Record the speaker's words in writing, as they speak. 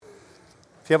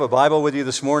If you have a Bible with you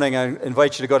this morning, I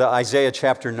invite you to go to Isaiah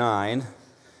chapter 9.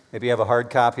 Maybe you have a hard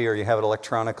copy or you have it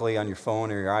electronically on your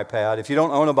phone or your iPad. If you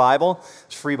don't own a Bible,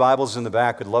 there's free Bibles in the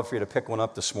back. We'd love for you to pick one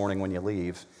up this morning when you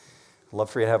leave. I'd love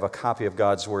for you to have a copy of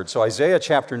God's Word. So Isaiah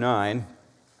chapter 9,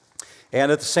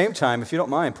 and at the same time, if you don't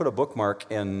mind, put a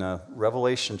bookmark in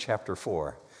Revelation chapter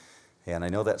 4. And I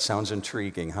know that sounds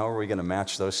intriguing. How are we going to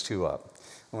match those two up?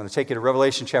 I'm going to take you to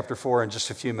Revelation chapter 4 in just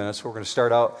a few minutes. We're going to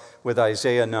start out with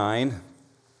Isaiah 9.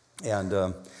 And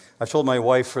I've told my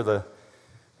wife for the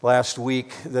last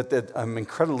week that I'm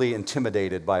incredibly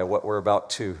intimidated by what we're about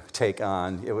to take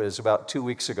on. It was about 2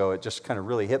 weeks ago. It just kind of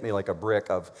really hit me like a brick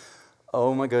of,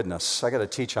 oh my goodness, I got to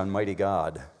teach on mighty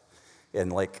God.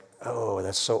 And like, oh,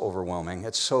 that's so overwhelming.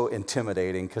 It's so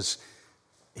intimidating because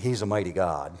he's a mighty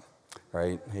God,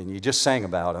 right? And you just sang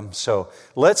about him. So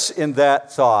let's, in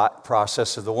that thought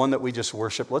process of the one that we just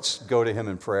worshiped, let's go to him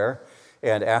in prayer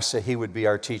and ask that he would be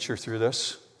our teacher through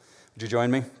this. Would you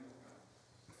join me?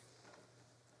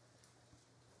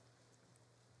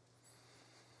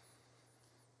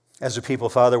 As a people,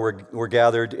 Father, we're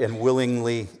gathered and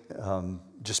willingly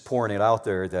just pouring it out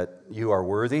there that you are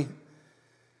worthy.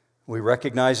 We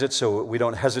recognize it, so we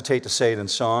don't hesitate to say it in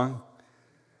song.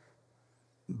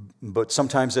 But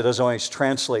sometimes it doesn't always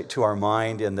translate to our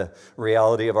mind in the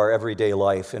reality of our everyday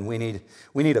life. And we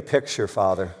need a picture,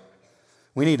 Father.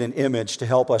 We need an image to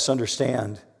help us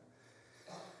understand.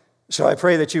 So I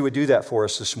pray that you would do that for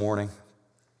us this morning,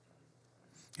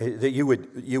 that you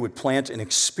would plant an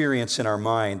experience in our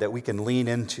mind that we can lean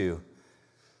into,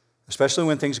 especially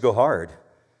when things go hard.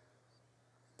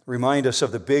 Remind us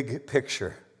of the big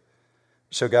picture.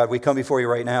 So God, we come before you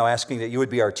right now asking that you would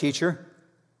be our teacher,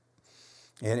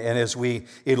 and as we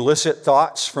elicit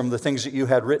thoughts from the things that you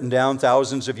had written down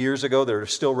thousands of years ago that are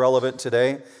still relevant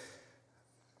today,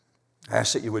 I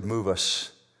ask that you would move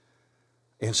us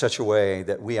in such a way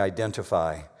that we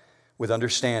identify with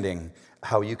understanding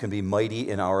how you can be mighty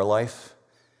in our life.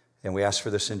 And we ask for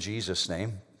this in Jesus'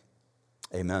 name.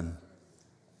 Amen.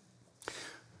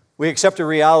 We accept a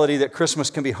reality that Christmas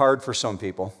can be hard for some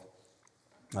people.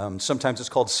 Sometimes it's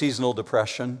called seasonal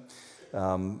depression,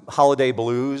 holiday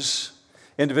blues.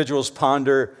 Individuals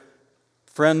ponder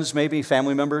friends, maybe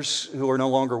family members who are no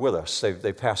longer with us.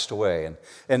 They've passed away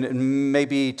and may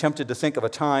be tempted to think of a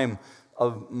time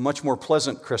of much more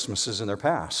pleasant Christmases in their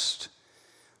past.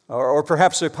 Or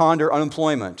perhaps they ponder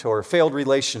unemployment or failed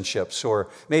relationships or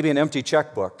maybe an empty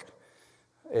checkbook.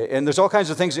 And there's all kinds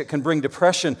of things that can bring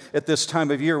depression at this time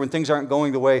of year when things aren't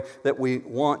going the way that we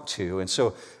want to. And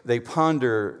so they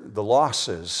ponder the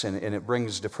losses, and it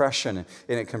brings depression,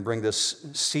 and it can bring this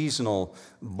seasonal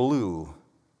blue.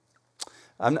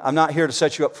 I'm not here to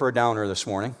set you up for a downer this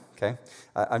morning, okay?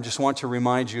 I just want to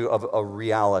remind you of a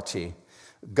reality.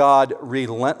 God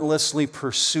relentlessly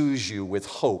pursues you with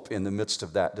hope in the midst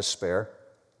of that despair,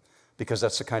 because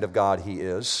that's the kind of God he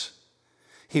is.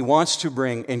 He wants to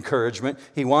bring encouragement.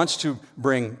 He wants to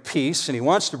bring peace, and he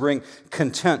wants to bring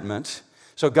contentment.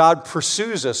 So God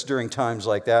pursues us during times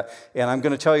like that, and I'm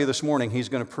going to tell you this morning, he's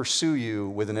going to pursue you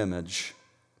with an image.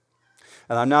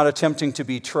 And I'm not attempting to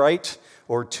be trite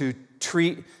or to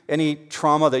treat any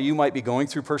trauma that you might be going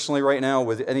through personally right now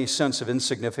with any sense of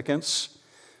insignificance.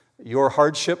 Your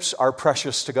hardships are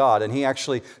precious to God, and he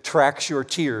actually tracks your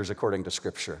tears according to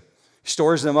Scripture. He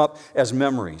stores them up as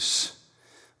memories.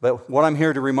 But what I'm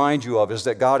here to remind you of is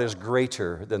that God is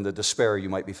greater than the despair you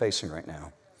might be facing right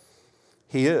now.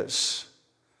 He is.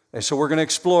 And so we're going to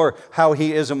explore how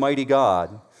he is a mighty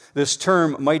God. This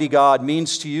term, mighty God,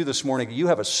 means to you this morning, you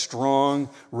have a strong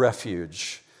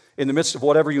refuge in the midst of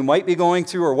whatever you might be going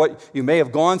through or what you may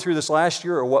have gone through this last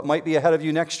year or what might be ahead of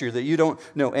you next year that you don't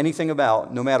know anything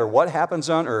about. No matter what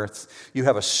happens on earth, you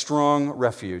have a strong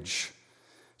refuge.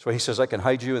 That's why he says, I can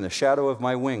hide you in the shadow of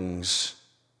my wings.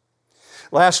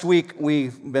 Last week,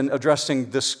 we've been addressing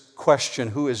this question,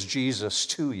 who is Jesus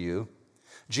to you?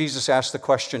 Jesus asked the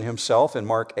question himself in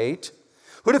Mark 8.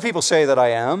 Who do people say that I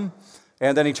am?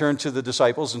 And then he turned to the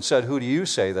disciples and said, who do you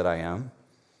say that I am?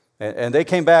 And they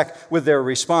came back with their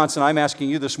response, and I'm asking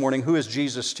you this morning, who is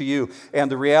Jesus to you? And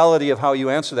the reality of how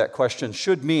you answer that question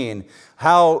should mean,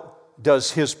 how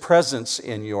does his presence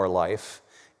in your life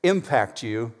impact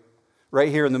you right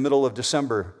here in the middle of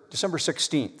December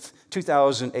 16th,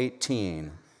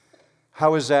 2018?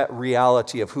 How is that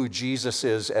reality of who Jesus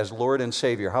is as Lord and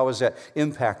Savior, how is that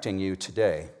impacting you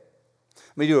today?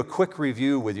 Let me do a quick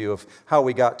review with you of how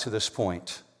we got to this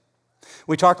point.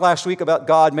 We talked last week about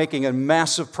God making a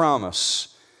massive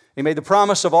promise. He made the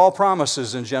promise of all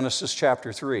promises in Genesis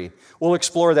chapter 3. We'll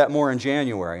explore that more in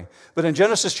January. But in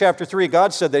Genesis chapter 3,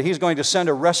 God said that he's going to send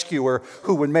a rescuer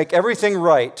who would make everything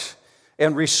right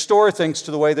and restore things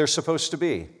to the way they're supposed to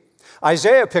be.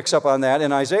 Isaiah picks up on that.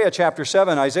 In Isaiah chapter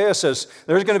 7, Isaiah says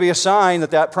there's going to be a sign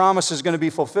that that promise is going to be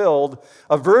fulfilled.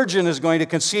 A virgin is going to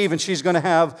conceive and she's going to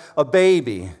have a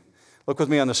baby. Look with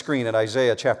me on the screen at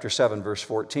Isaiah chapter 7, verse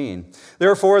 14.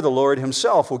 Therefore, the Lord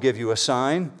himself will give you a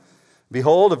sign.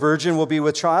 Behold, a virgin will be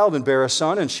with child and bear a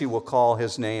son, and she will call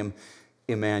his name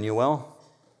Emmanuel.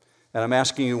 And I'm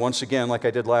asking you once again, like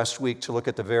I did last week, to look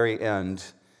at the very end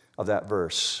of that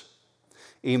verse.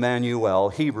 Emmanuel,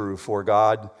 Hebrew for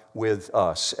God with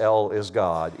us. El is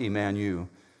God. Emmanuel,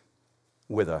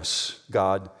 with us.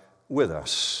 God with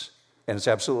us. And it's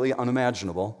absolutely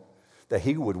unimaginable that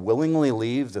he would willingly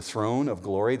leave the throne of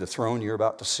glory, the throne you're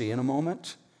about to see in a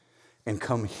moment, and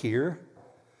come here.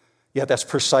 Yet that's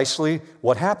precisely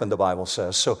what happened, the Bible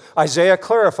says. So Isaiah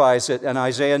clarifies it in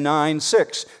Isaiah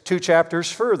 9:6, 2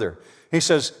 chapters further. He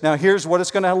says, now here's what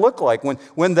it's going to look like.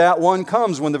 When that one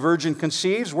comes, when the virgin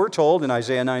conceives, we're told in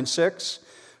Isaiah 9:6,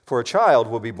 for a child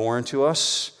will be born to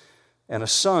us, and a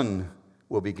son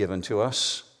will be given to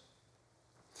us.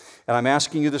 And I'm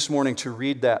asking you this morning to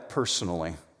read that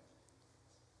personally.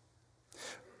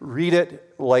 Read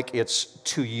it like it's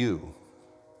to you.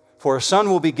 For a son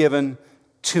will be given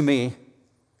to me.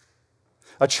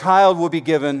 A child will be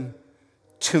given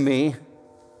to me.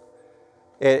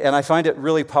 And I find it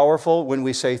really powerful when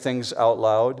we say things out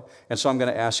loud. And so I'm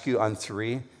going to ask you on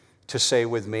 3 to say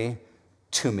with me,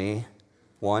 to me.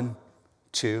 1,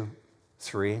 2,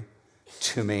 3,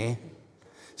 to me.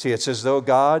 See, it's as though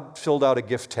God filled out a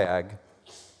gift tag.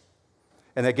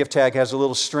 And that gift tag has a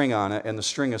little string on it, and the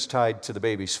string is tied to the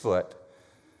baby's foot.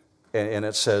 And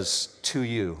it says, to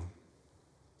you.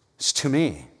 It's to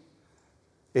me.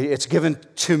 It's given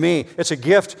to me. It's a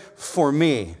gift for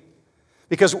me.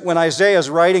 Because when Isaiah is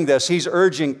writing this, he's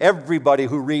urging everybody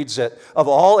who reads it, of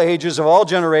all ages, of all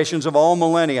generations, of all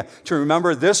millennia, to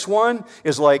remember this one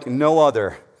is like no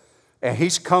other. And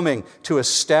he's coming to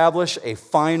establish a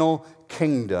final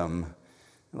kingdom.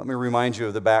 Let me remind you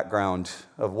of the background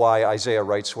of why Isaiah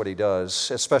writes what he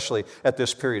does, especially at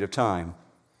this period of time.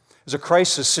 It's a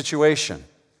crisis situation.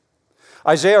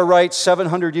 Isaiah writes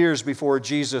 700 years before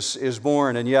Jesus is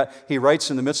born, and yet he writes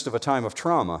in the midst of a time of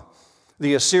trauma.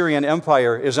 The Assyrian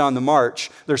Empire is on the march.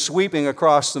 They're sweeping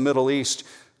across the Middle East.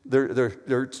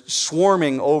 They're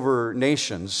swarming over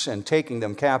nations and taking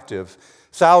them captive.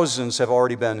 Thousands have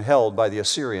already been held by the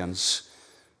Assyrians.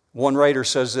 One writer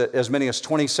says that as many as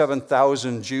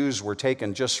 27,000 Jews were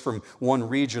taken just from one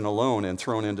region alone and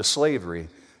thrown into slavery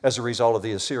as a result of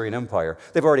the Assyrian Empire.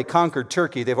 They've already conquered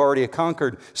Turkey. They've already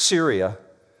conquered Syria.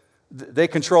 They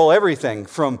control everything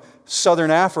from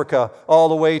southern Africa all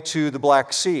the way to the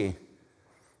Black Sea.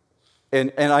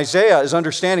 And Isaiah is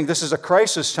understanding this is a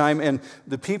crisis time, and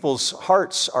the people's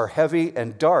hearts are heavy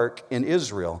and dark in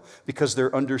Israel because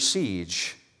they're under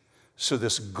siege. So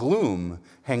this gloom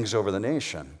hangs over the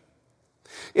nation.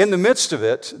 In the midst of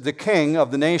it, the king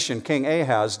of the nation, King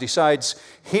Ahaz, decides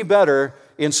he better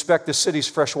inspect the city's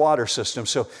fresh water system.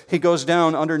 So he goes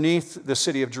down underneath the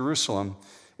city of Jerusalem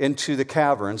into the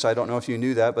caverns. I don't know if you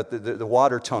knew that, but the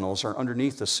water tunnels are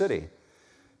underneath the city.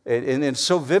 And it's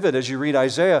so vivid as you read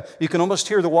Isaiah, you can almost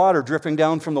hear the water dripping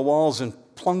down from the walls and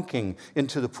plunking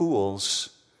into the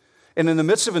pools. And in the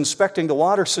midst of inspecting the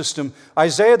water system,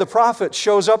 Isaiah the prophet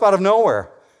shows up out of nowhere.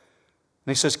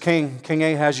 And he says, King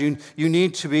Ahaz, you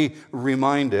need to be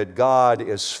reminded God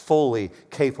is fully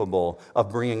capable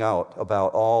of bringing out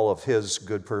about all of his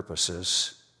good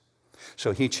purposes.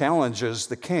 So he challenges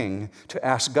the king to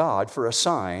ask God for a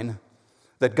sign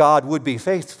that God would be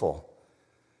faithful.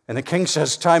 And the king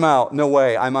says, time out, no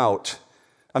way, I'm out.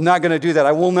 I'm not going to do that.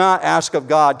 I will not ask of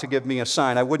God to give me a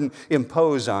sign. I wouldn't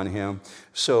impose on him.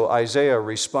 So Isaiah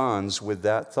responds with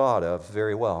that thought of,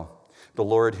 very well, the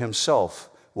Lord himself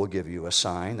will give you a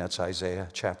sign. That's Isaiah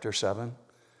chapter 7.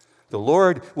 The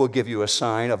Lord will give you a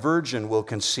sign. A virgin will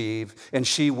conceive, and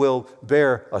she will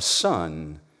bear a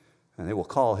son, and they will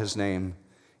call his name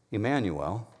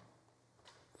Emmanuel.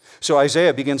 So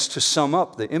Isaiah begins to sum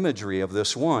up the imagery of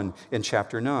this one in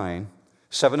chapter 9.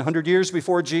 700 years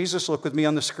before Jesus, look with me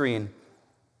on the screen.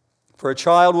 For a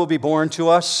child will be born to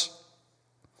us,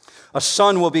 a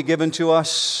son will be given to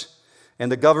us,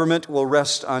 and the government will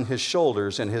rest on his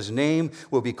shoulders, and his name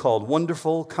will be called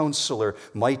Wonderful Counselor,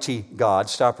 Mighty God.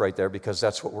 Stop right there because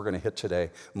that's what we're going to hit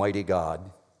today, Mighty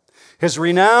God. His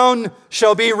renown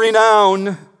shall be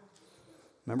renowned.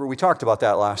 Remember, we talked about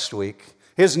that last week.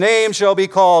 His name shall be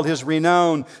called, his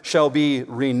renown shall be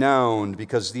renowned,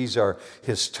 because these are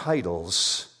his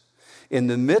titles. In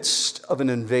the midst of an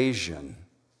invasion,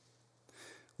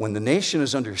 when the nation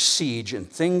is under siege and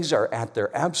things are at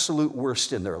their absolute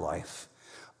worst in their life,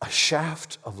 a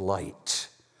shaft of light,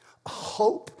 a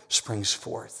hope springs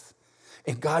forth.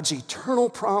 And God's eternal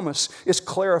promise is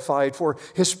clarified for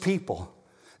his people.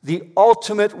 The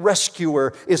ultimate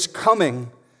rescuer is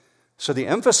coming. So the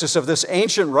emphasis of this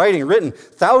ancient writing written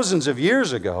thousands of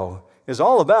years ago is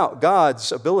all about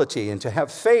God's ability and to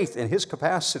have faith in his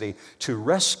capacity to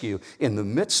rescue in the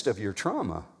midst of your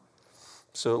trauma.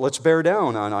 So let's bear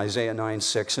down on Isaiah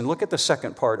 9:6 and look at the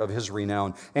second part of his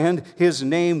renown. And his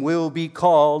name will be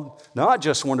called not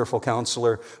just Wonderful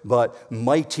Counselor, but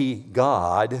Mighty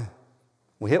God.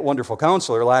 We hit Wonderful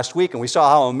Counselor last week and we saw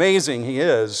how amazing he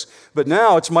is. But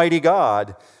now it's Mighty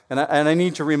God. And I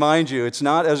need to remind you, it's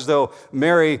not as though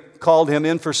Mary called him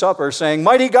in for supper saying,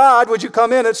 "Mighty God, would you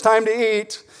come in? It's time to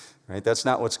eat." Right? That's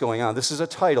not what's going on. This is a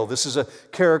title. This is a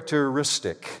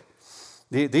characteristic.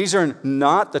 These are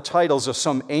not the titles of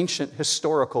some ancient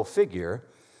historical figure.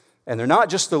 And they're not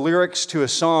just the lyrics to a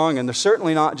song, and they're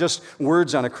certainly not just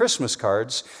words on a Christmas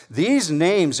cards. These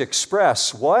names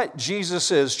express what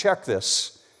Jesus is. Check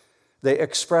this. They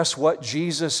express what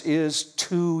Jesus is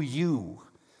to you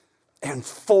and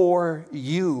for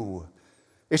you.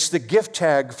 It's the gift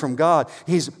tag from God.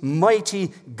 He's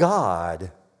Mighty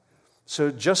God. So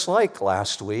just like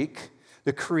last week,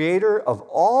 the creator of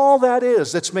all that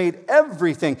is, that's made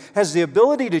everything, has the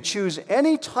ability to choose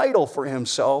any title for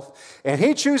himself. And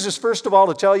he chooses, first of all,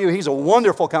 to tell you he's a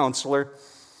wonderful counselor.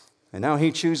 And now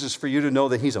he chooses for you to know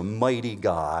that he's a mighty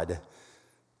God.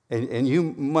 And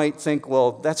you might think,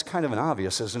 well, that's kind of an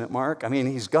obvious, isn't it, Mark? I mean,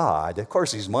 he's God. Of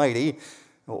course he's mighty.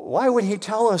 Why would he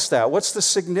tell us that? What's the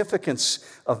significance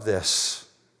of this?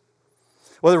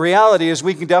 Well, the reality is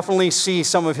we can definitely see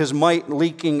some of his might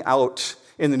leaking out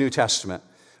in the New Testament.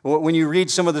 When you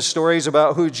read some of the stories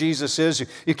about who Jesus is,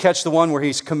 you catch the one where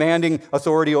he's commanding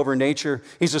authority over nature.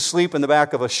 He's asleep in the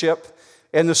back of a ship,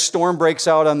 and the storm breaks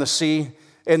out on the sea,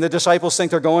 and the disciples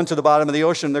think they're going to the bottom of the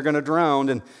ocean, they're going to drown,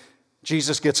 and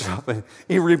Jesus gets up and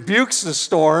he rebukes the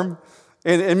storm,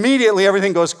 and immediately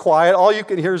everything goes quiet. All you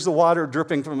can hear is the water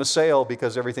dripping from a sail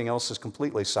because everything else is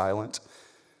completely silent.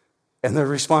 And the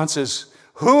response is,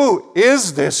 "Who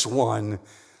is this one?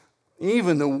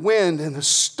 Even the wind and the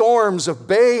storms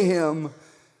obey him."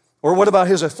 Or what about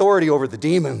his authority over the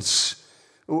demons?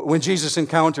 When Jesus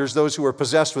encounters those who are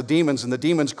possessed with demons and the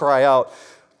demons cry out,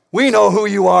 "We know who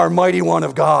you are, mighty one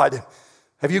of God.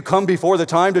 Have you come before the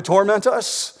time to torment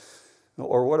us?"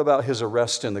 Or what about his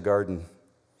arrest in the garden?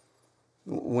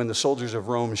 When the soldiers of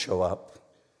Rome show up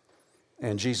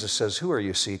and Jesus says, "Who are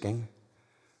you seeking?"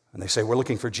 And they say, "We're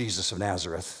looking for Jesus of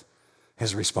Nazareth."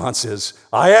 His response is,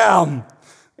 "I am."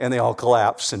 And they all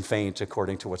collapse and faint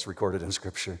according to what's recorded in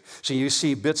Scripture. So you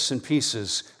see bits and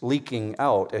pieces leaking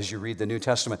out as you read the New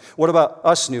Testament. What about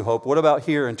us, New Hope? What about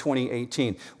here in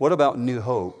 2018? What about New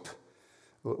Hope?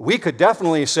 We could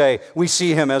definitely say we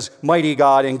see him as mighty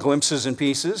God in glimpses and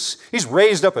pieces. He's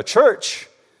raised up a church.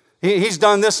 He's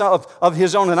done this of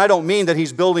his own, and I don't mean that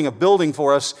he's building a building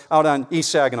for us out on East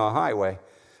Saginaw Highway.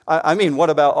 I mean, what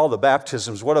about all the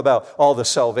baptisms? What about all the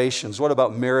salvations? What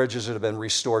about marriages that have been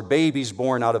restored? Babies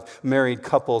born out of married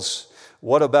couples?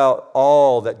 What about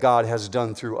all that God has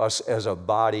done through us as a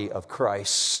body of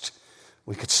Christ?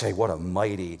 We could say, what a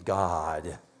mighty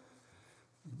God.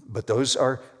 But those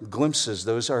are glimpses,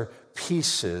 those are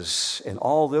pieces, and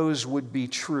all those would be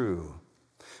true.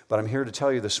 But I'm here to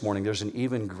tell you this morning, there's an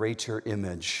even greater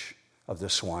image of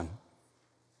this one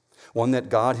that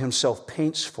God himself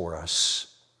paints for us.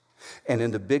 And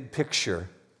in the big picture,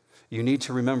 you need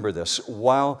to remember this.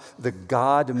 While the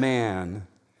God-man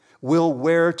will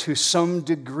wear to some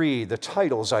degree the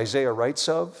titles Isaiah writes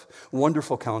of,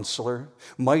 Wonderful Counselor,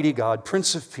 Mighty God,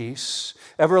 Prince of Peace,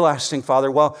 Everlasting Father,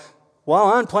 while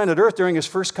on planet Earth during his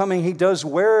first coming, he does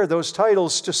wear those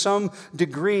titles to some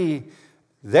degree,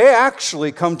 they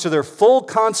actually come to their full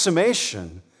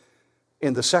consummation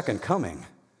in the second coming.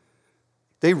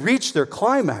 They reach their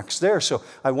climax there. So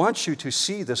I want you to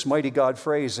see this mighty God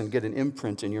phrase and get an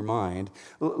imprint in your mind.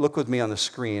 Look with me on the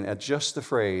screen at just the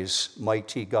phrase,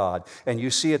 mighty God. And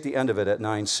you see at the end of it at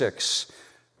 9:6,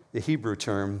 the Hebrew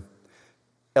term,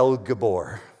 El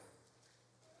Gabor.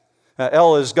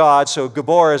 El is God, so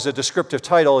Gabor is a descriptive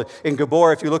title. In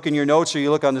Gabor, if you look in your notes or you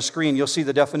look on the screen, you'll see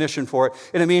the definition for it.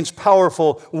 And it means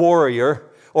powerful warrior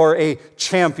or a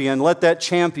champion. Let that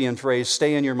champion phrase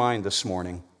stay in your mind this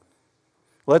morning.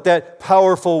 Let that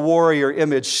powerful warrior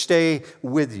image stay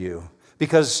with you.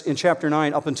 Because in chapter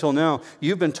 9, up until now,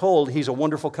 you've been told he's a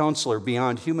wonderful counselor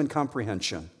beyond human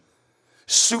comprehension.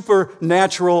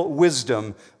 Supernatural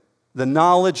wisdom, the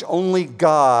knowledge only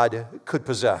God could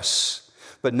possess.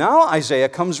 But now Isaiah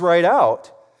comes right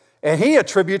out, and he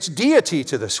attributes deity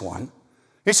to this one.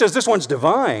 He says this one's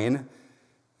divine.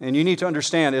 And you need to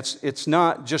understand, it's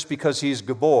not just because he's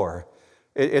Gabor.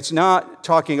 It's not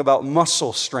talking about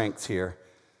muscle strength here.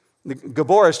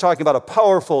 Gabor is talking about a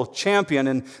powerful champion,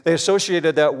 and they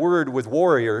associated that word with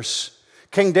warriors.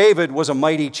 King David was a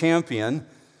mighty champion.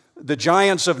 The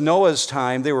giants of Noah's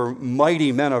time, they were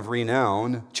mighty men of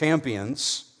renown,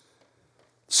 champions.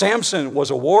 Samson was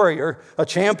a warrior, a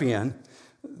champion.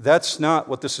 That's not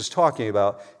what this is talking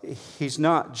about. He's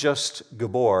not just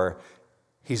Gabor,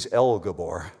 he's El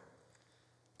Gabor,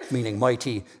 meaning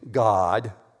mighty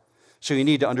God. So you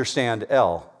need to understand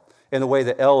El and the way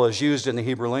that El is used in the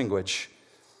Hebrew language.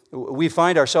 We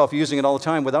find ourselves using it all the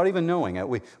time without even knowing it.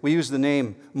 We use the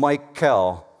name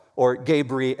Michael or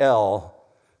Gabriel.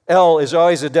 El is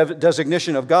always a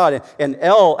designation of God, and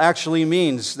El actually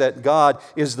means that God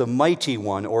is the mighty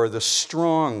one or the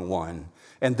strong one.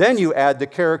 And then you add the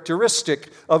characteristic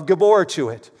of Gabor to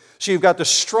it. So you've got the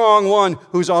strong one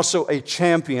who's also a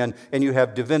champion, and you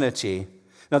have divinity.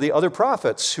 Now, the other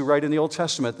prophets who write in the Old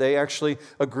Testament, they actually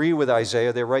agree with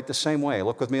Isaiah. They write the same way.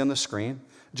 Look with me on the screen.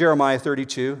 Jeremiah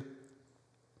 32.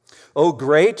 O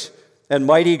great and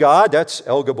mighty God, that's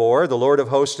El Gabor, the Lord of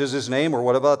hosts is his name. Or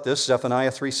what about this? Zephaniah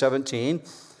 3:17.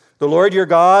 The Lord your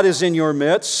God is in your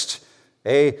midst,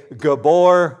 a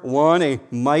Gabor one, a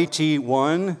mighty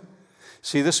one.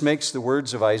 See, this makes the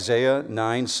words of Isaiah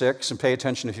 9:6, and pay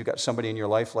attention if you've got somebody in your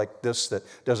life like this that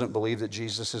doesn't believe that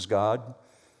Jesus is God.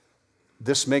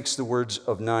 This makes the words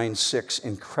of 9:6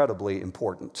 incredibly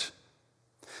important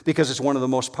because it's one of the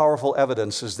most powerful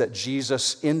evidences that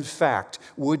Jesus, in fact,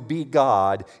 would be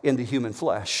God in the human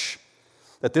flesh.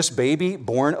 That this baby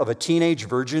born of a teenage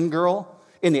virgin girl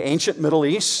in the ancient Middle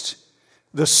East,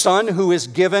 the son who is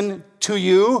given to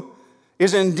you,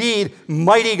 is indeed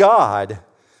mighty God.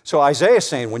 So Isaiah is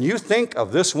saying, when you think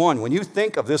of this one, when you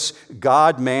think of this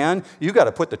God-man, you got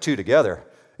to put the two together.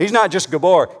 He's not just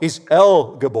Gabor, he's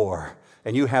El Gabor.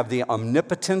 And you have the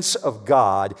omnipotence of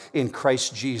God in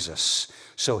Christ Jesus.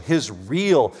 So his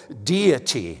real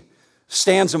deity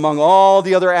stands among all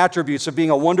the other attributes of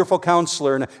being a wonderful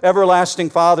counselor and an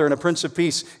everlasting Father and a Prince of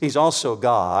Peace. He's also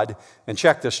God. And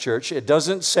check this, church. It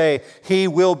doesn't say he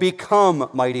will become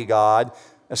mighty God.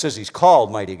 It says he's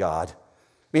called mighty God,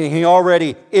 meaning he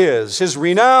already is. His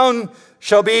renown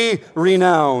shall be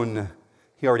renown.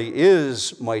 He already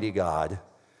is mighty God.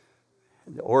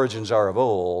 The origins are of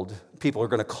old. People are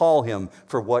going to call him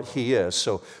for what he is.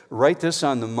 So write this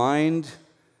on the mind,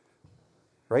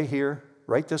 right here.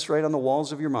 Write this right on the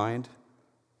walls of your mind.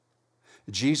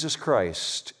 Jesus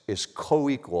Christ is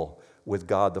co-equal with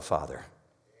God the Father.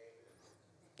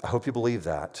 I hope you believe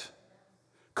that.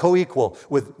 Co-equal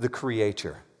with the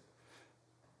Creator.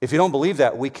 If you don't believe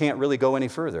that, we can't really go any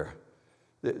further.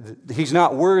 He's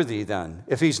not worthy then.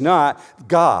 If he's not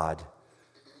God,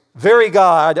 very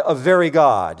God of very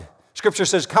God. Scripture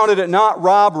says, counted it not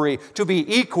robbery to be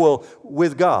equal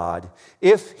with God.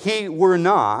 If he were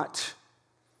not,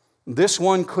 this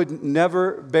one could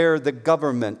never bear the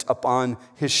government upon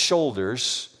his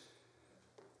shoulders.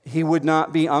 He would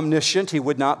not be omniscient. He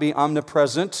would not be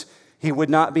omnipresent. He would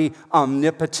not be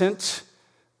omnipotent.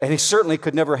 And he certainly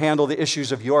could never handle the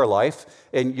issues of your life.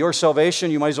 And your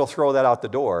salvation, you might as well throw that out the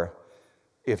door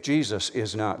if Jesus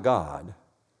is not God.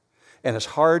 And as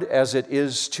hard as it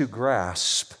is to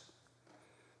grasp,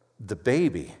 the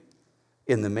baby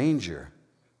in the manger,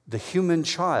 the human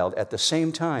child at the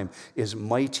same time, is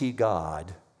mighty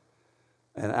God.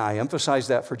 And I emphasize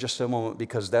that for just a moment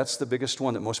because that's the biggest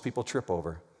one that most people trip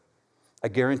over. I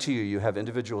guarantee you, you have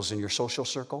individuals in your social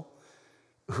circle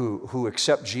who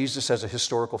accept Jesus as a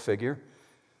historical figure,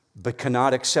 but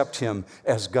cannot accept him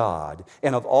as God.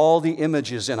 And of all the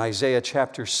images in Isaiah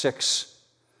chapter 6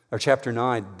 or chapter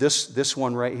 9, this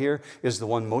one right here is the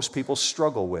one most people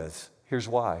struggle with. Here's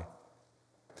why.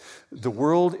 The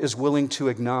world is willing to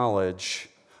acknowledge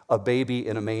a baby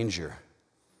in a manger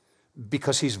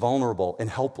because he's vulnerable and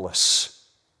helpless,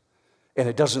 and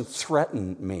it doesn't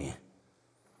threaten me.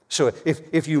 So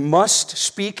if you must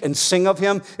speak and sing of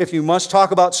him, if you must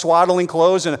talk about swaddling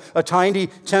clothes and a tiny,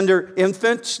 tender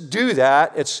infant, do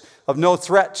that. It's of no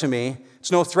threat to me.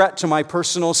 It's no threat to my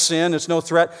personal sin. It's no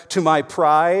threat to my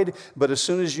pride. But as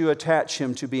soon as you attach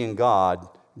him to being God,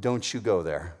 don't you go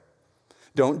there.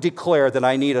 Don't declare that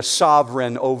I need a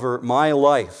sovereign over my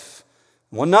life.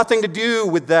 Well, nothing to do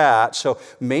with that. So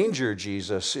manger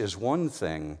Jesus is one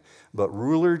thing, but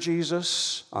ruler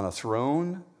Jesus on a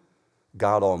throne,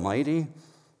 God Almighty,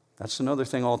 that's another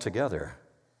thing altogether.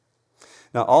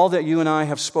 Now, all that you and I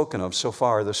have spoken of so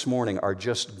far this morning are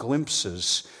just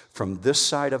glimpses from this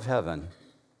side of heaven.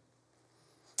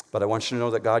 But I want you to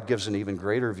know that God gives an even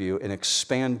greater view, an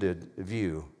expanded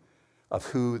view of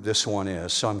who this one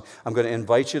is. So I'm going to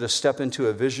invite you to step into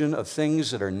a vision of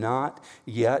things that are not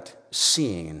yet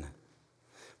seen,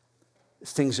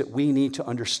 things that we need to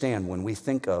understand when we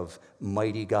think of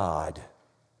mighty God.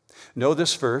 Know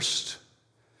this first.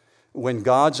 When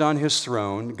God's on his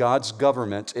throne, God's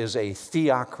government is a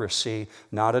theocracy,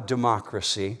 not a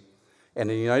democracy. And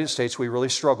in the United States, we really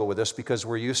struggle with this because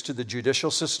we're used to the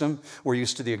judicial system, we're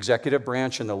used to the executive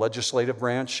branch and the legislative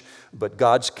branch, but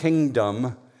God's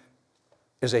kingdom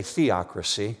is a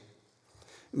theocracy,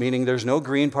 meaning there's no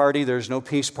Green Party, there's no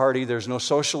Peace Party, there's no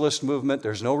socialist movement,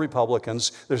 there's no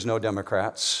Republicans, there's no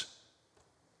Democrats.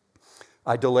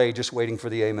 I delay just waiting for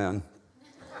the amen.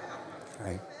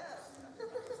 Right?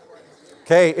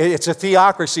 Okay, it's a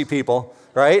theocracy, people,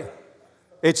 right?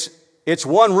 It's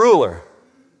one ruler.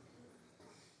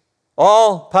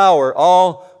 All power,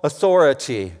 all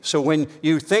authority. So when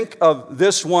you think of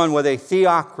this one with a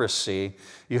theocracy,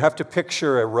 you have to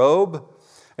picture a robe,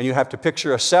 and you have to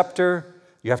picture a scepter,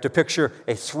 you have to picture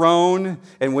a throne,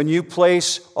 and when you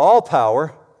place all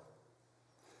power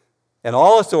and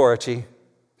all authority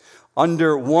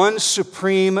under one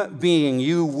supreme being,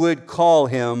 you would call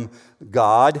him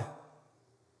God.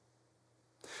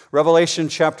 Revelation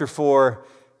chapter 4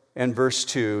 and verse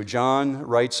 2, John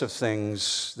writes of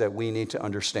things that we need to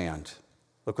understand.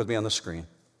 Look with me on the screen.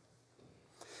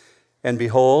 And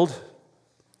behold,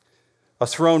 a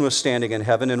throne was standing in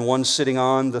heaven, and one sitting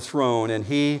on the throne, and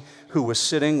he who was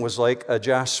sitting was like a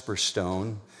jasper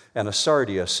stone and a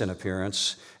sardius in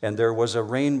appearance, and there was a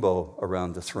rainbow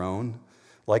around the throne,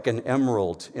 like an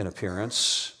emerald in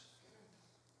appearance.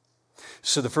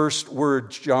 So the first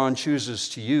word John chooses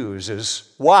to use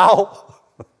is wow.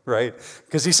 Right?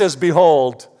 Because he says,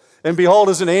 behold. And behold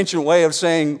is an ancient way of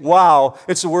saying wow.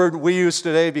 It's a word we use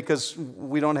today because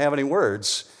we don't have any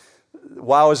words.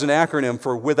 Wow is an acronym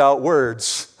for without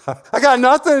words. I got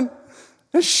nothing.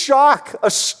 Shock,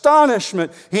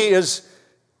 astonishment. He is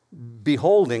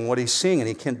beholding what he's seeing, and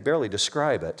he can barely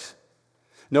describe it.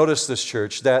 Notice this,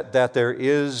 church, that there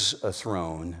is a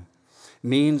throne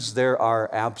means there are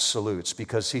absolutes,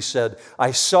 because he said,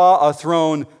 I saw a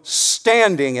throne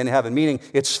standing in heaven, meaning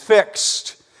it's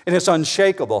fixed and it's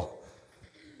unshakable.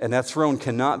 And that throne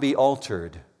cannot be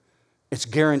altered. It's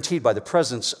guaranteed by the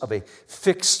presence of a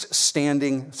fixed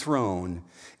standing throne.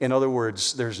 In other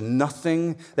words, there's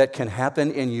nothing that can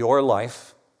happen in your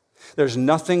life, there's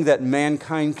nothing that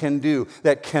mankind can do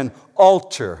that can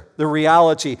alter the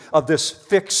reality of this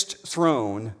fixed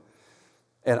throne.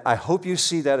 And I hope you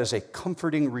see that as a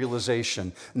comforting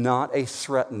realization, not a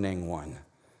threatening one.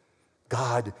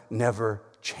 God never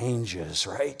changes,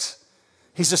 right?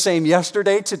 He's the same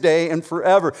yesterday, today, and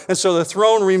forever. And so the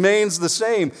throne remains the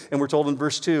same. And we're told in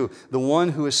verse 2, the one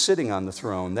who is sitting on the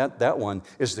throne, that one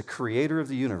is the creator of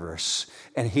the universe.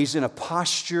 And he's in a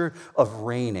posture of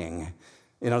reigning.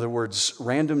 In other words,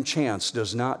 random chance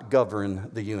does not govern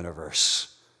the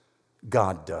universe.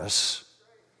 God does.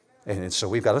 And so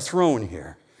we've got a throne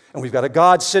here. And we've got a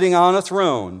God sitting on a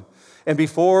throne. And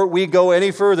before we go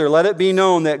any further, let it be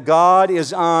known that God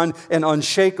is on an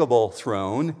unshakable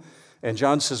throne. And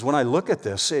John says, when I look at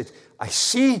this, I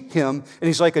see him, and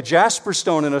he's like a jasper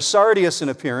stone and a sardius in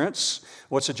appearance.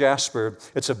 What's a jasper?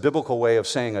 It's a biblical way of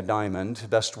saying a diamond,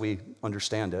 best we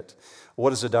understand it.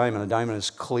 What is a diamond? A diamond is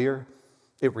clear.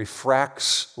 It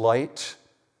refracts light.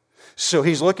 So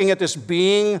he's looking at this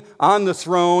being on the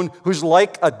throne who's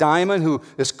like a diamond, who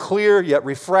is clear yet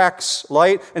refracts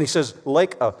light. And he says,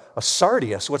 like a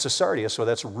sardius. What's a sardius? Well,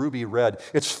 that's ruby red.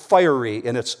 It's fiery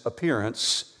in its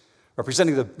appearance,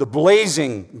 representing the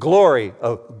blazing glory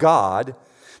of God.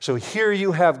 So here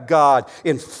you have God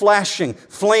in flashing,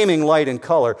 flaming light and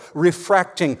color,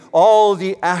 refracting all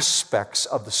the aspects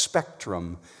of the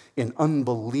spectrum in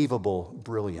unbelievable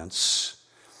brilliance.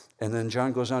 And then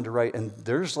John goes on to write, and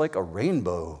there's like a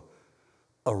rainbow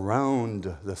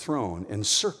around the throne,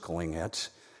 encircling it.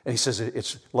 And he says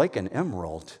it's like an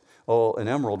emerald. Oh, an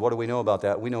emerald, what do we know about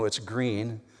that? We know it's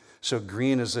green. So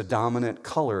green is the dominant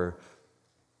color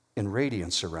in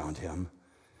radiance around him.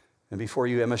 And before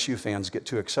you MSU fans get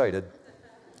too excited,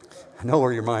 I know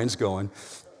where your mind's going.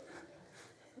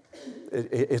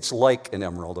 It's like an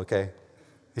emerald, okay?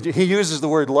 He uses the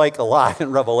word like a lot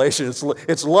in Revelation.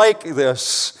 It's like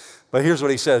this. But here's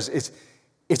what he says.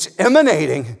 It's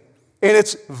emanating, and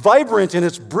it's vibrant in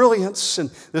its brilliance. And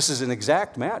this is an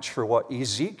exact match for what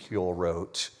Ezekiel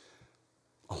wrote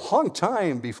a long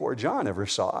time before John ever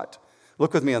saw it.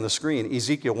 Look with me on the screen,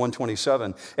 Ezekiel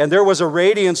 1:27. And there was a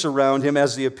radiance around him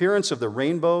as the appearance of the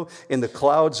rainbow in the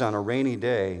clouds on a rainy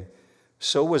day.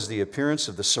 So was the appearance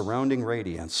of the surrounding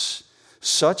radiance.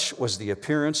 Such was the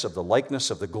appearance of the likeness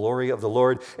of the glory of the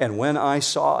Lord. And when I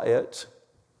saw it,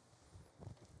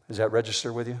 does that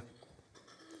register with you?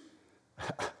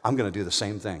 I'm going to do the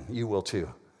same thing. You will too.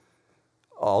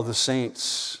 All the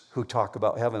saints who talk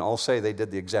about heaven all say they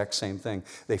did the exact same thing.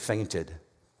 They fainted.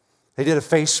 They did a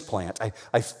face plant.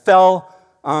 I fell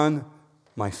on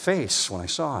my face when I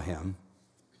saw him.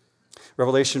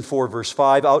 Revelation 4, verse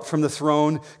 5, out from the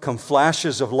throne come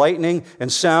flashes of lightning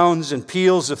and sounds and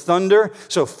peals of thunder.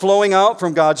 So flowing out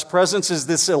from God's presence is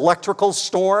this electrical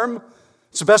storm.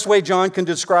 It's the best way John can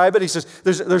describe it. He says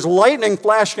there's lightning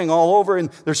flashing all over and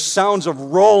there's sounds of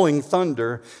rolling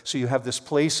thunder. So you have this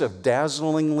place of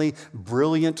dazzlingly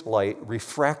brilliant light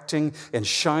refracting and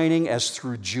shining as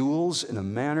through jewels in a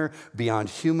manner beyond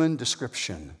human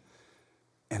description.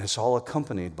 And it's all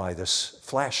accompanied by this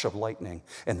flash of lightning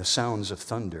and the sounds of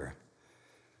thunder.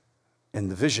 And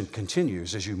the vision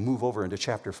continues as you move over into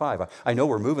chapter 5. I know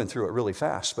we're moving through it really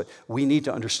fast, but we need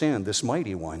to understand this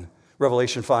mighty one.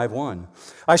 Revelation 5:1.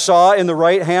 I saw in the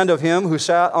right hand of him who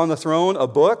sat on the throne a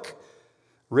book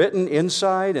written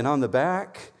inside and on the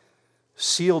back,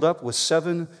 sealed up with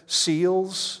 7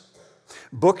 seals.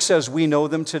 Books as we know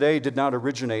them today did not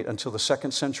originate until the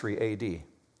 2nd century A.D.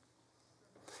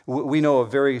 We know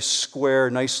of very square,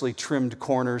 nicely trimmed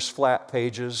corners, flat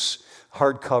pages,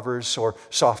 hard covers or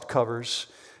soft covers.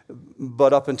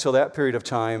 But up until that period of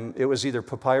time, it was either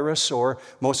papyrus or,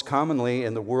 most commonly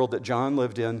in the world that John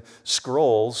lived in,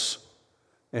 scrolls.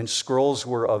 And scrolls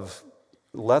were of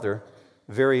leather,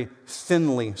 very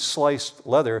thinly sliced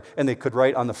leather, and they could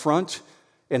write on the front.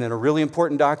 And in a really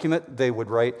important document, they would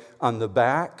write on the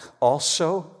back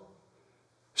also.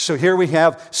 So here we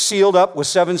have sealed up with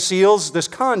 7 seals, this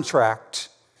contract.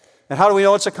 And how do we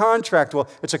know it's a contract? Well,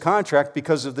 it's a contract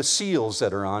because of the seals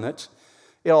that are on it.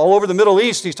 All over the Middle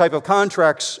East, these type of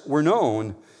contracts were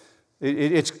known.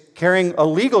 It's carrying a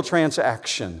legal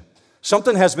transaction.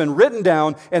 Something has been written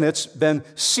down and it's been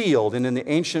sealed. And in the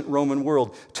ancient Roman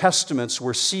world, testaments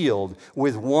were sealed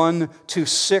with 1 to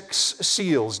 6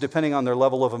 seals, depending on their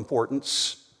level of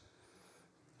importance.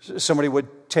 Somebody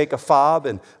would take a fob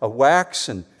and a wax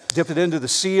and dip it into the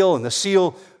seal, and the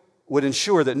seal would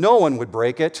ensure that no one would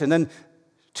break it. And then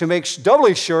to make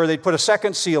doubly sure, they'd put a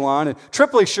second seal on, and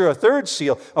triply sure, a third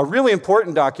seal. A really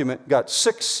important document got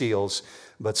 6 seals,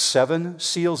 but 7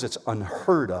 seals, it's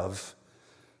unheard of.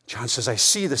 John says, I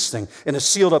see this thing, and it's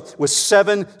sealed up with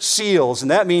 7 seals, and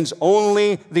that means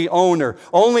only the owner,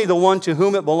 only the one to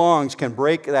whom it belongs can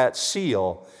break that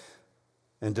seal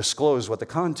and disclose what the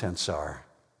contents are.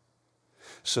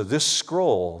 So this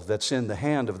scroll that's in the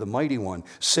hand of the mighty one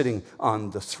sitting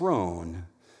on the throne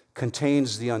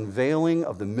contains the unveiling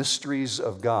of the mysteries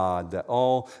of God that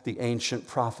all the ancient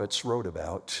prophets wrote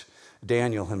about.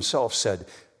 Daniel himself said,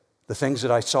 the things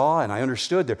that I saw and I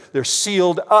understood, they're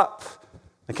sealed up.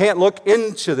 I can't look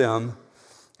into them.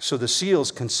 So the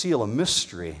seals conceal a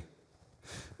mystery.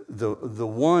 The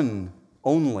one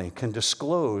only can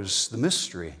disclose the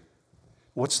mystery.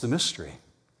 What's the mystery?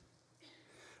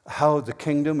 How the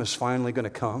kingdom is finally going to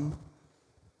come.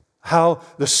 How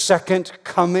the second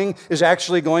coming is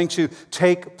actually going to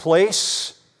take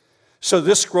place. So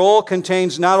this scroll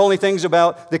contains not only things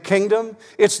about the kingdom,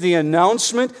 it's the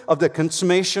announcement of the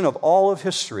consummation of all of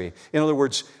history. In other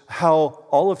words, how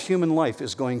all of human life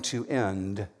is going to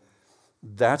end.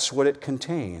 That's what it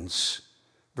contains.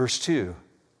 Verse 2.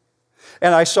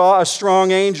 And I saw a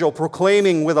strong angel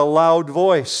proclaiming with a loud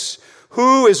voice,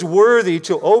 who is worthy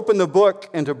to open the book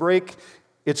and to break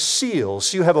its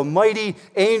seals? You have a mighty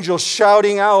angel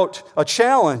shouting out a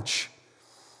challenge.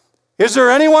 Is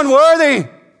there anyone worthy?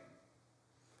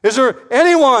 Is there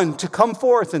anyone to come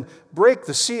forth and break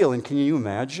the seal? And can you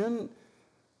imagine?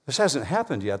 This hasn't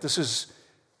happened yet. This is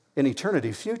an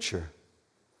eternity future.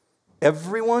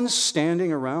 Everyone's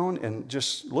standing around and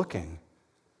just looking.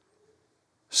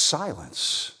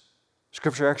 Silence.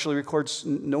 Scripture actually records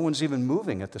no one's even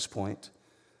moving at this point.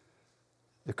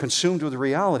 They're consumed with the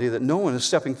reality that no one is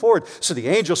stepping forward. So the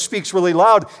angel speaks really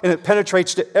loud, and it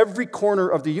penetrates to every corner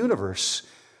of the universe.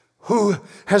 Who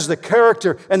has the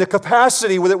character and the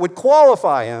capacity that would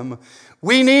qualify him?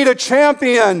 We need a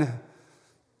champion.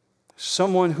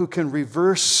 Someone who can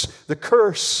reverse the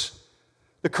curse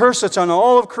that's on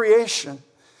all of creation.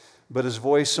 But his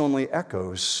voice only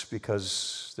echoes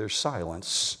because there's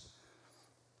silence.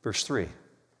 Verse 3,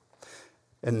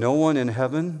 and no one in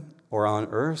heaven or on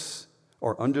earth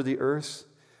or under the earth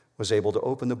was able to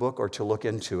open the book or to look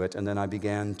into it. And then I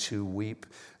began to weep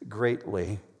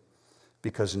greatly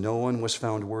because no one was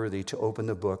found worthy to open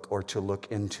the book or to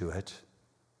look into it.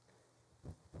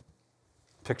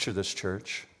 Picture this,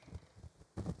 church.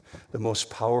 the most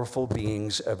powerful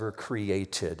beings ever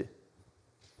created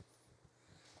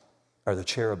are the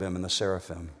cherubim and the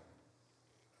seraphim.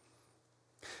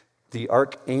 The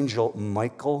archangel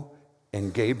Michael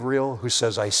and Gabriel, who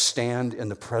says, I stand in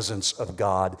the presence of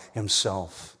God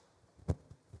himself.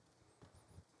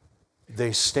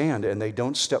 They stand and they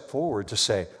don't step forward to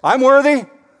say, I'm worthy.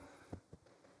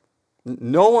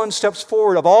 No one steps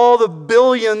forward. Of all the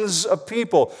billions of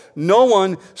people, no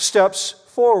one steps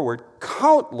forward.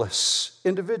 Countless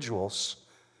individuals.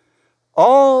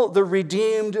 All the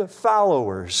redeemed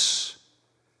followers.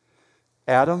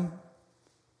 Adam,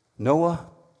 Noah,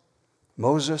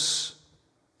 Moses,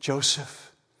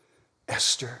 Joseph,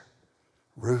 Esther,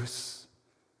 Ruth,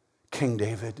 King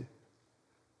David,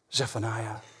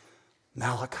 Zephaniah,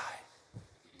 Malachi,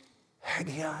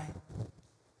 Haggai,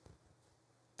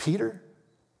 Peter,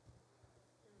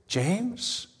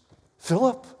 James,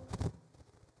 Philip,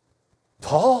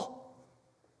 Paul.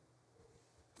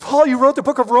 Paul, you wrote the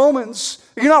book of Romans.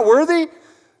 Are you not worthy?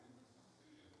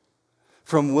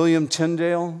 From William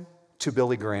Tyndale to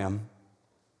Billy Graham,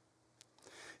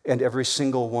 and every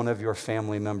single one of your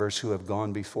family members who have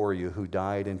gone before you, who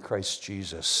died in Christ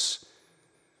Jesus,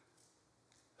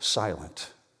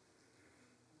 silent.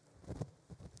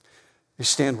 You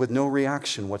stand with no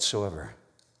reaction whatsoever.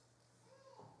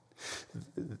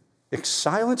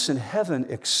 Silence in heaven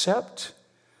except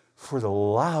for the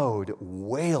loud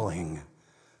wailing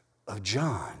of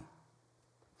John.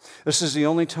 This is the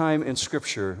only time in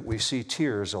Scripture we see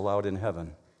tears allowed in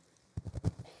heaven.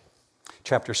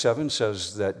 Chapter 7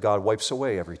 says that God wipes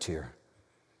away every tear.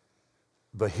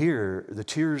 But here, the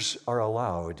tears are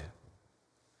allowed.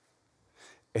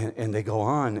 And they go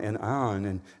on,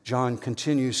 and John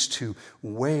continues to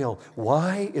wail.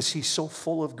 Why is he so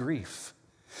full of grief?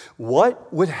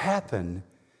 What would happen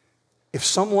if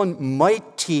someone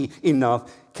mighty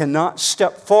enough cannot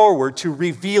step forward to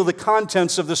reveal the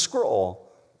contents of the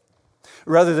scroll?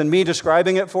 Rather than me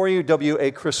describing it for you,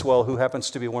 W.A. Criswell, who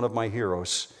happens to be one of my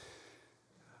heroes,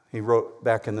 he wrote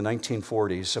back in the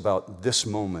 1940s about this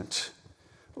moment.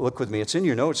 Look with me. It's in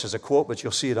your notes as a quote, but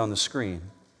you'll see it on the screen.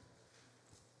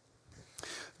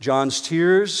 John's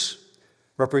tears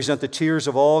represent the tears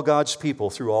of all God's people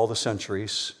through all the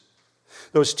centuries.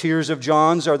 Those tears of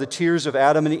John's are the tears of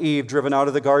Adam and Eve driven out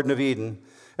of the Garden of Eden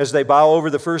as they bow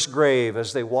over the first grave,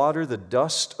 as they water the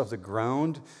dust of the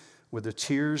ground with the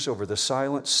tears over the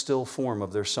silent, still form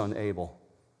of their son Abel.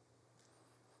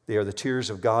 They are the tears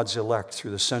of God's elect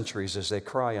through the centuries as they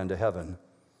cry unto heaven.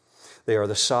 They are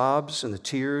the sobs and the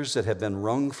tears that have been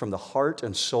wrung from the heart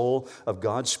and soul of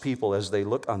God's people as they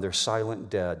look on their silent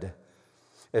dead,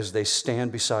 as they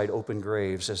stand beside open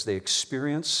graves, as they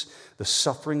experience the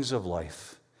sufferings of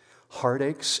life,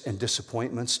 heartaches and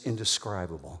disappointments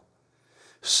indescribable.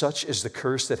 Such is the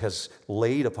curse that has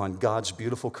laid upon God's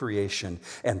beautiful creation,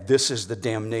 and this is the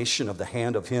damnation of the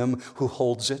hand of him who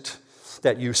holds it.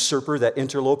 That usurper, that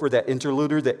interloper, that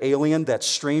interluder, that alien, that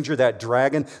stranger, that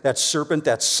dragon, that serpent,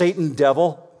 that Satan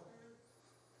devil.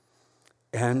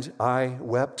 And I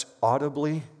wept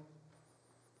audibly.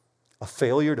 A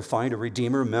failure to find a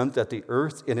redeemer meant that the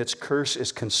earth in its curse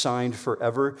is consigned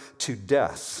forever to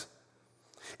death.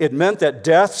 It meant that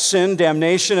death, sin,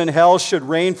 damnation, and hell should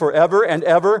reign forever and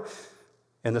ever,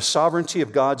 and the sovereignty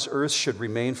of God's earth should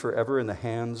remain forever in the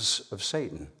hands of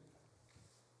Satan.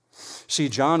 See,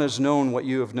 John has known what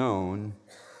you have known.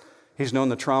 He's known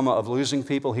the trauma of losing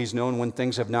people. He's known when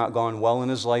things have not gone well in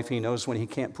his life. He knows when he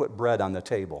can't put bread on the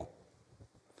table.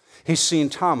 He's seen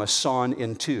Thomas sawn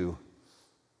in two.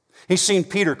 He's seen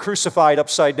Peter crucified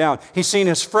upside down. He's seen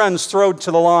his friends thrown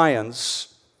to the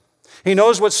lions. He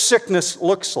knows what sickness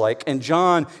looks like, and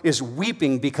John is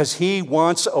weeping because he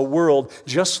wants a world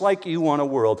just like you want a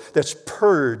world that's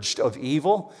purged of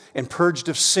evil and purged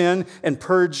of sin and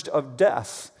purged of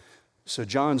death. So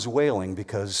John's wailing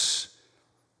because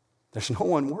there's no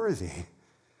one worthy.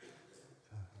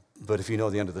 But if you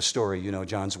know the end of the story, you know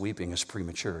John's weeping is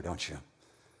premature, don't you?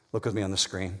 Look with me on the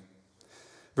screen.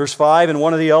 Verse 5, and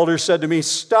one of the elders said to me,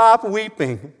 stop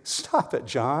weeping. Stop it,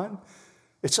 John.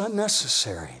 It's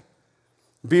unnecessary.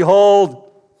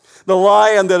 Behold, the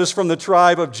Lion that is from the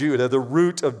tribe of Judah, the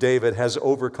Root of David, has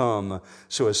overcome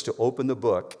so as to open the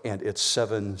book and its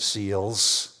 7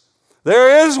 seals.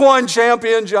 There is one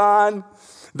champion, John.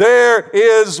 There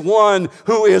is one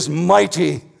who is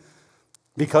mighty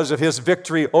because of his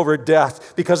victory over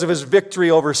death, because of his victory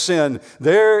over sin.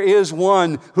 There is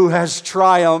one who has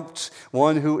triumphed,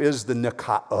 one who is the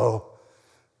Nikao,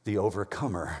 the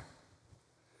overcomer.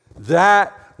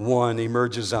 That one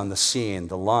emerges on the scene,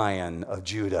 the Lion of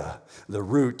Judah, the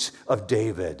Root of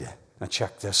David. Now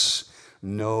check this.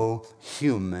 No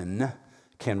human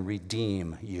can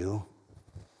redeem you.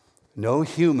 No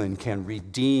human can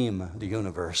redeem the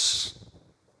universe.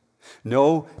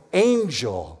 No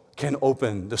angel can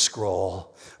open the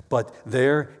scroll. But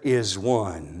there is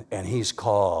one, and he's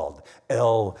called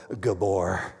El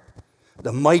Gabor,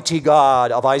 the mighty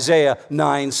God of Isaiah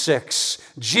 9:6.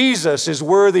 Jesus is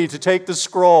worthy to take the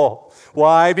scroll.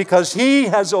 Why? Because he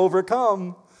has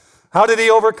overcome. How did he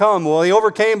overcome? Well, he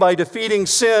overcame by defeating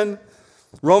sin,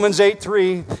 Romans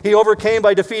 8:3. He overcame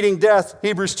by defeating death,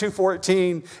 Hebrews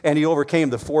 2:14. And he overcame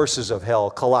the forces of hell,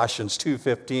 Colossians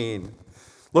 2:15.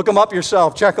 Look them up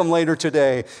yourself. Check them later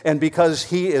today. And because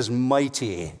he is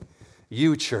mighty,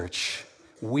 you, church,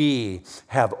 we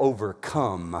have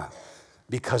overcome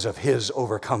because of his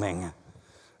overcoming.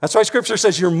 That's why Scripture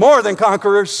says you're more than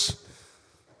conquerors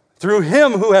through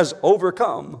him who has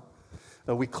overcome.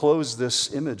 Now, we close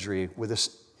this imagery with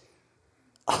this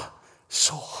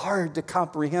so hard to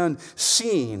comprehend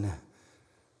scene.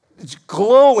 It's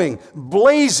glowing,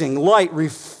 blazing light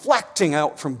reflecting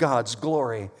out from God's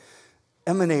glory,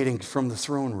 emanating from the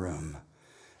throne room.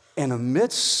 And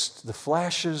amidst the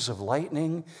flashes of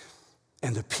lightning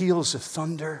and the peals of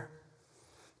thunder,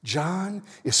 John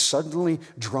is suddenly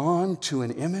drawn to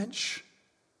an image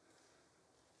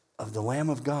of the Lamb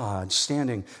of God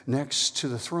standing next to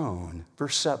the throne.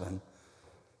 Verse 7.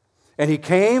 And he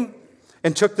came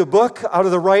and took the book out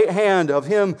of the right hand of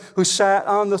him who sat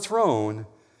on the throne.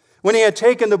 When he had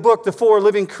taken the book, the 4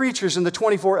 living creatures and the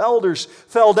 24 elders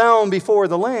fell down before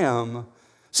the Lamb.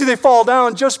 See, they fall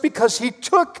down just because he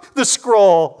took the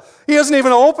scroll. He hasn't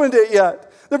even opened it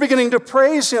yet. They're beginning to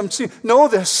praise him. See, know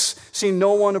this. See,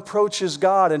 no one approaches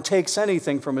God and takes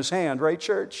anything from his hand, right,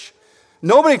 church?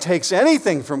 Nobody takes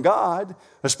anything from God,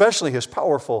 especially his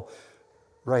powerful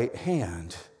right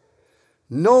hand.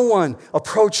 No one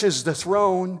approaches the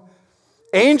throne.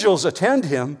 Angels attend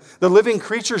him. The living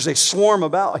creatures, they swarm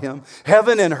about him.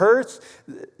 Heaven and earth,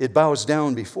 it bows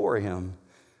down before him.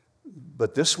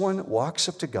 But this one walks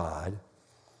up to God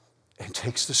and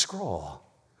takes the scroll.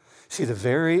 See, the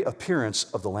very appearance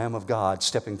of the Lamb of God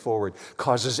stepping forward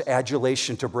causes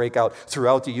adulation to break out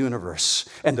throughout the universe.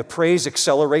 And the praise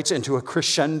accelerates into a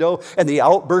crescendo, and the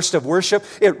outburst of worship,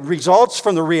 it results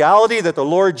from the reality that the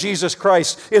Lord Jesus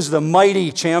Christ is the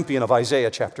mighty champion of Isaiah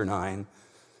chapter 9.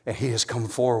 And he has come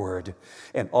forward.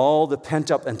 And all the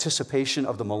pent-up anticipation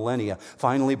of the millennia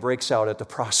finally breaks out at the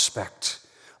prospect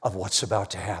of what's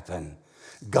about to happen.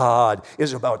 God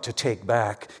is about to take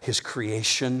back his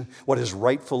creation, what is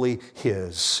rightfully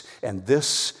his. And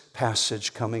this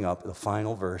passage coming up, the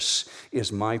final verse,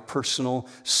 is my personal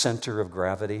center of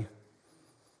gravity.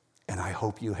 And I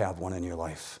hope you have one in your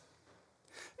life.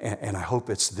 And I hope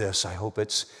it's this. I hope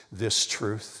it's this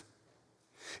truth.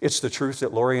 It's the truth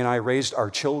that Lori and I raised our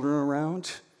children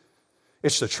around.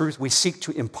 It's the truth we seek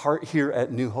to impart here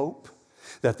at New Hope,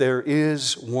 that there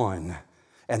is one,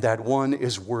 and that one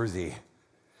is worthy.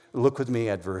 Look with me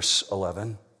at verse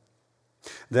 11.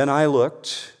 Then I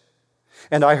looked,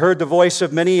 and I heard the voice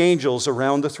of many angels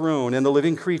around the throne, and the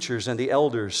living creatures and the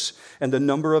elders, and the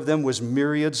number of them was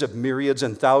myriads of myriads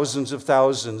and thousands of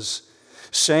thousands,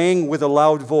 saying with a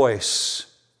loud voice,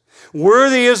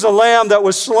 "Worthy is the Lamb that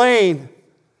was slain."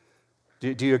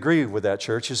 Do you agree with that,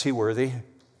 church? Is he worthy?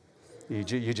 You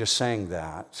just sang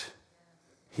that.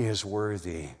 He is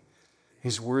worthy.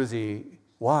 He's worthy.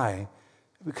 Why?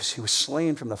 Because he was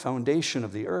slain from the foundation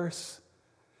of the earth.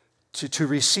 To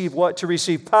receive what? To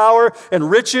receive power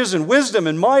and riches and wisdom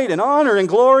and might and honor and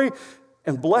glory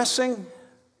and blessing.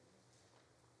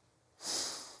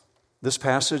 This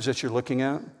passage that you're looking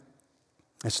at,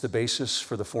 it's the basis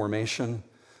for the formation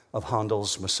of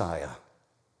Handel's Messiah.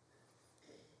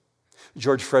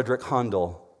 George Frederick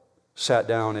Handel sat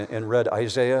down and read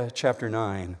Isaiah chapter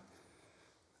 9,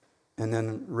 and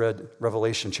then read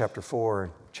Revelation chapter 4,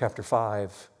 chapter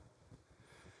 5,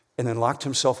 and then locked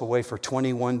himself away for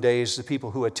 21 days. The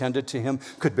people who attended to him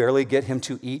could barely get him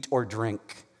to eat or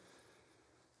drink.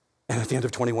 And at the end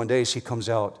of 21 days, he comes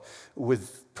out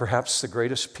with perhaps the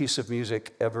greatest piece of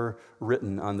music ever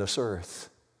written on this earth.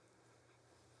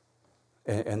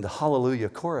 And the Hallelujah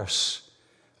chorus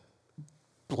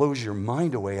blows your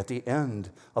mind away at the end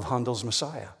of Handel's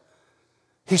Messiah.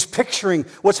 He's picturing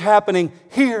what's happening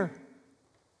here.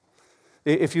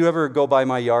 If you ever go by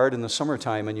my yard in the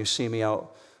summertime and you see me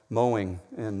out mowing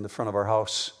in the front of our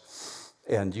house,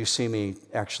 and you see me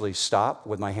actually stop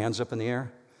with my hands up in the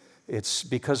air, it's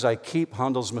because I keep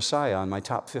Handel's Messiah on my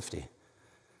top 50.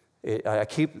 I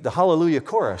keep the Hallelujah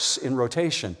chorus in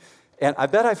rotation. And I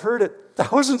bet I've heard it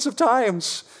thousands of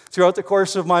times throughout the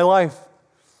course of my life.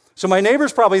 So my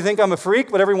neighbors probably think I'm a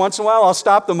freak, but every once in a while I'll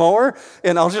stop the mower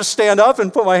and I'll just stand up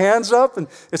and put my hands up, and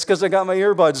it's because I got my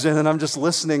earbuds in and I'm just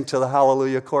listening to the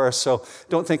Hallelujah chorus. So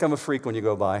don't think I'm a freak when you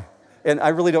go by. And I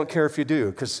really don't care if you do,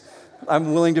 because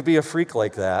I'm willing to be a freak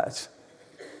like that,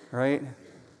 right?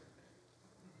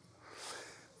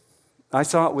 I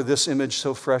thought with this image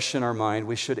so fresh in our mind,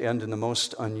 we should end in the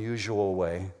most unusual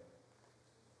way.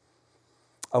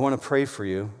 I want to pray for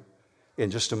you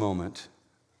in just a moment.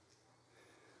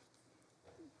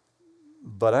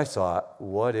 But I thought,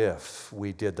 what if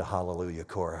we did the Hallelujah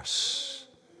chorus?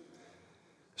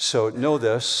 So know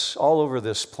this, all over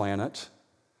this planet,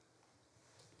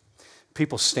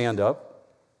 people stand up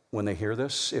when they hear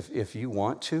this. If you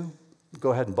want to,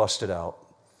 go ahead and bust it out.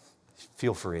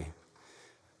 Feel free.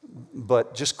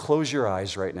 But just close your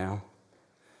eyes right now.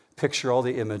 Picture all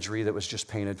the imagery that was just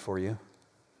painted for you.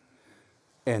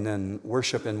 And then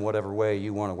worship in whatever way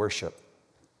you want to worship.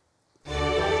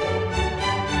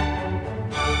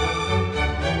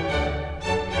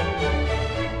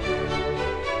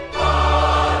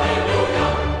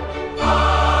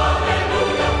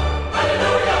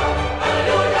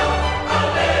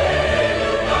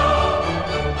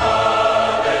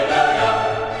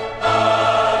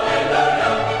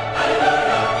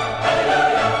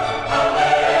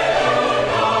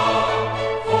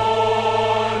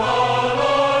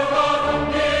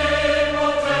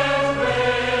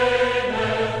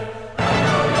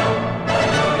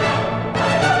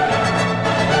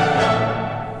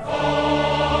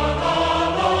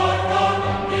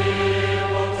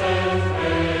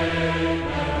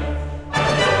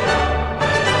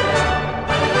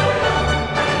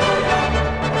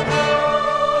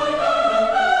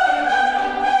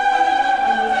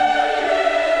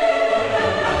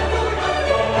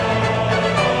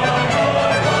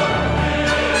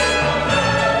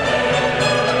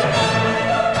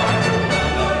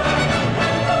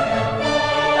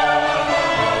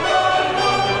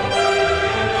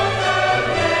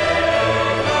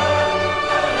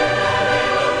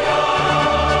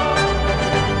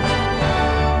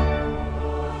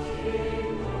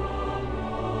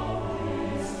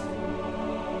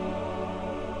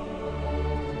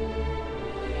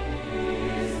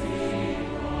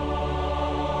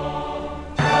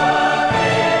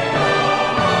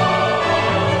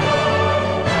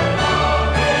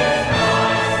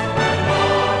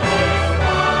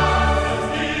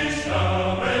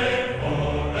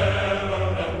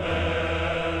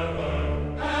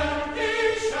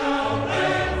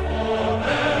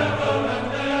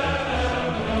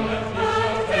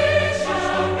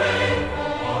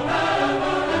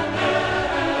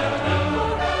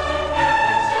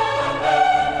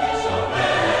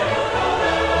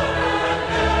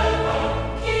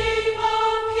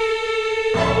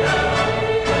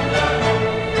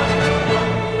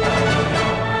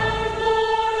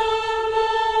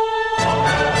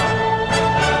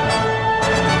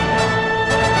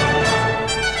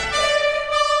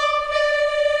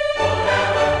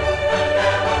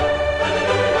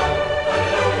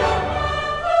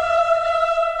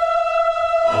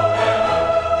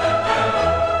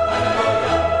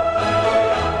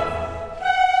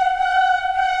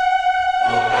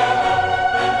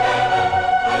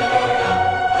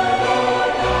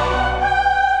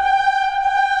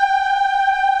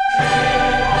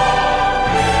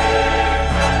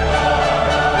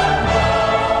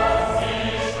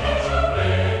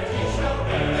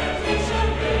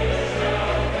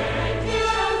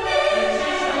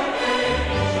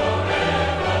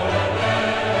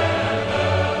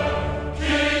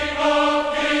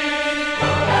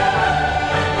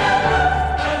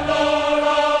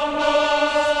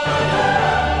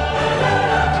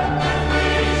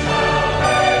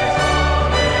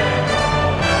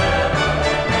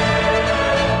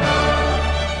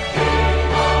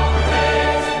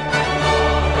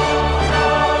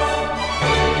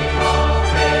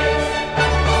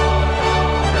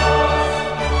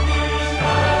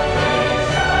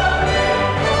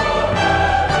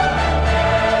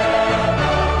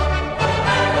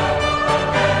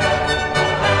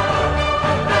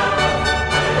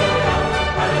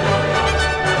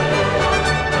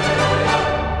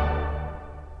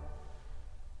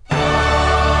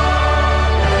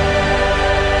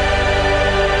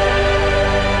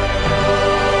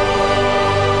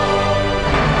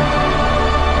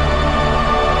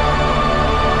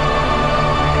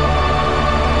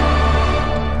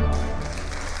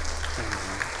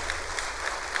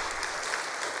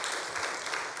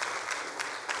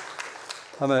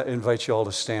 I'm going to invite you all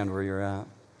to stand where you're at.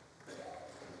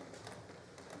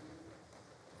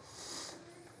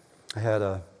 I had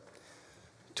a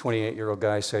 28-year-old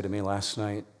guy say to me last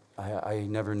night, I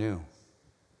never knew.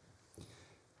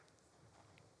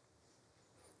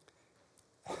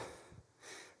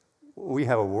 We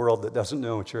have a world that doesn't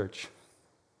know church.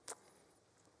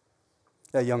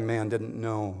 That young man didn't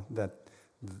know that.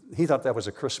 He thought that was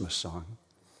a Christmas song.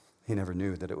 He never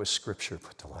knew that it was Scripture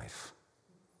put to life.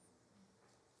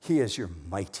 He is your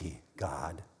mighty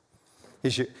God.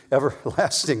 He's your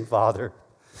everlasting Father.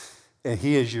 And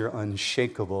He is your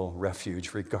unshakable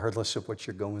refuge, regardless of what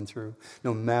you're going through,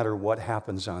 no matter what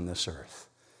happens on this earth.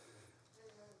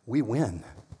 We win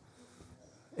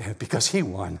because He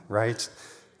won, right?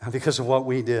 Not because of what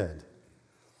we did.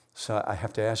 So I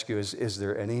have to ask you, is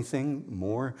there anything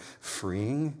more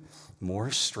freeing,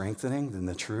 more strengthening than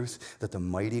the truth that the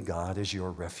mighty God is your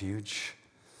refuge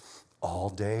all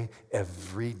day,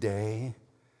 every day,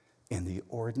 in the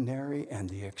ordinary and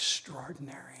the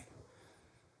extraordinary?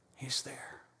 He's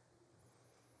there.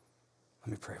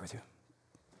 Let me pray with you.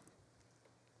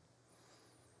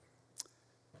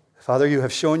 Father, you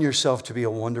have shown yourself to be a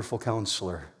wonderful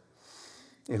counselor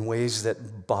in ways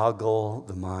that boggle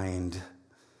the mind.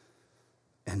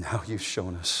 And now you've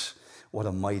shown us what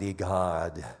a mighty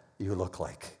God you look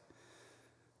like.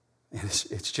 And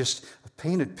it's just a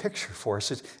painted picture for us.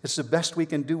 It's the best we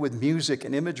can do with music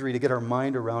and imagery to get our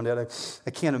mind around it. I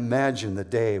can't imagine the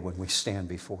day when we stand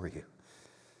before you.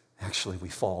 Actually, we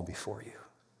fall before you.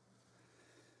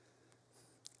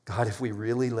 God, if we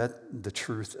really let the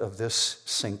truth of this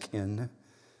sink in,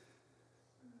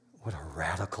 what a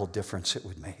radical difference it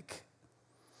would make.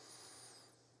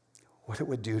 What it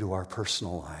would do to our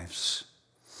personal lives.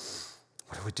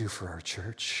 What it would do for our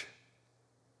church.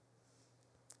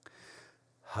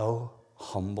 How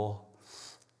humble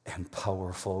and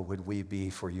powerful would we be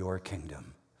for your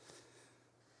kingdom?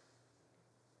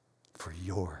 For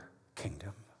your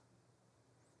kingdom.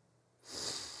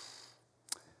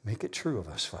 Make it true of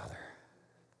us, Father.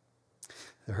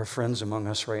 There are friends among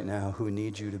us right now who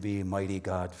need you to be mighty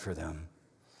God for them.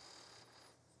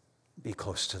 Be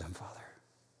close to them, Father.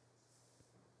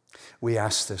 We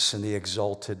ask this in the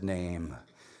exalted name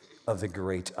of the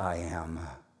great I Am,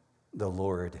 the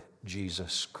Lord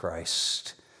Jesus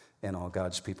Christ. And all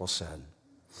God's people said,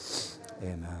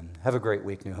 amen. Have a great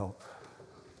week, New Hope.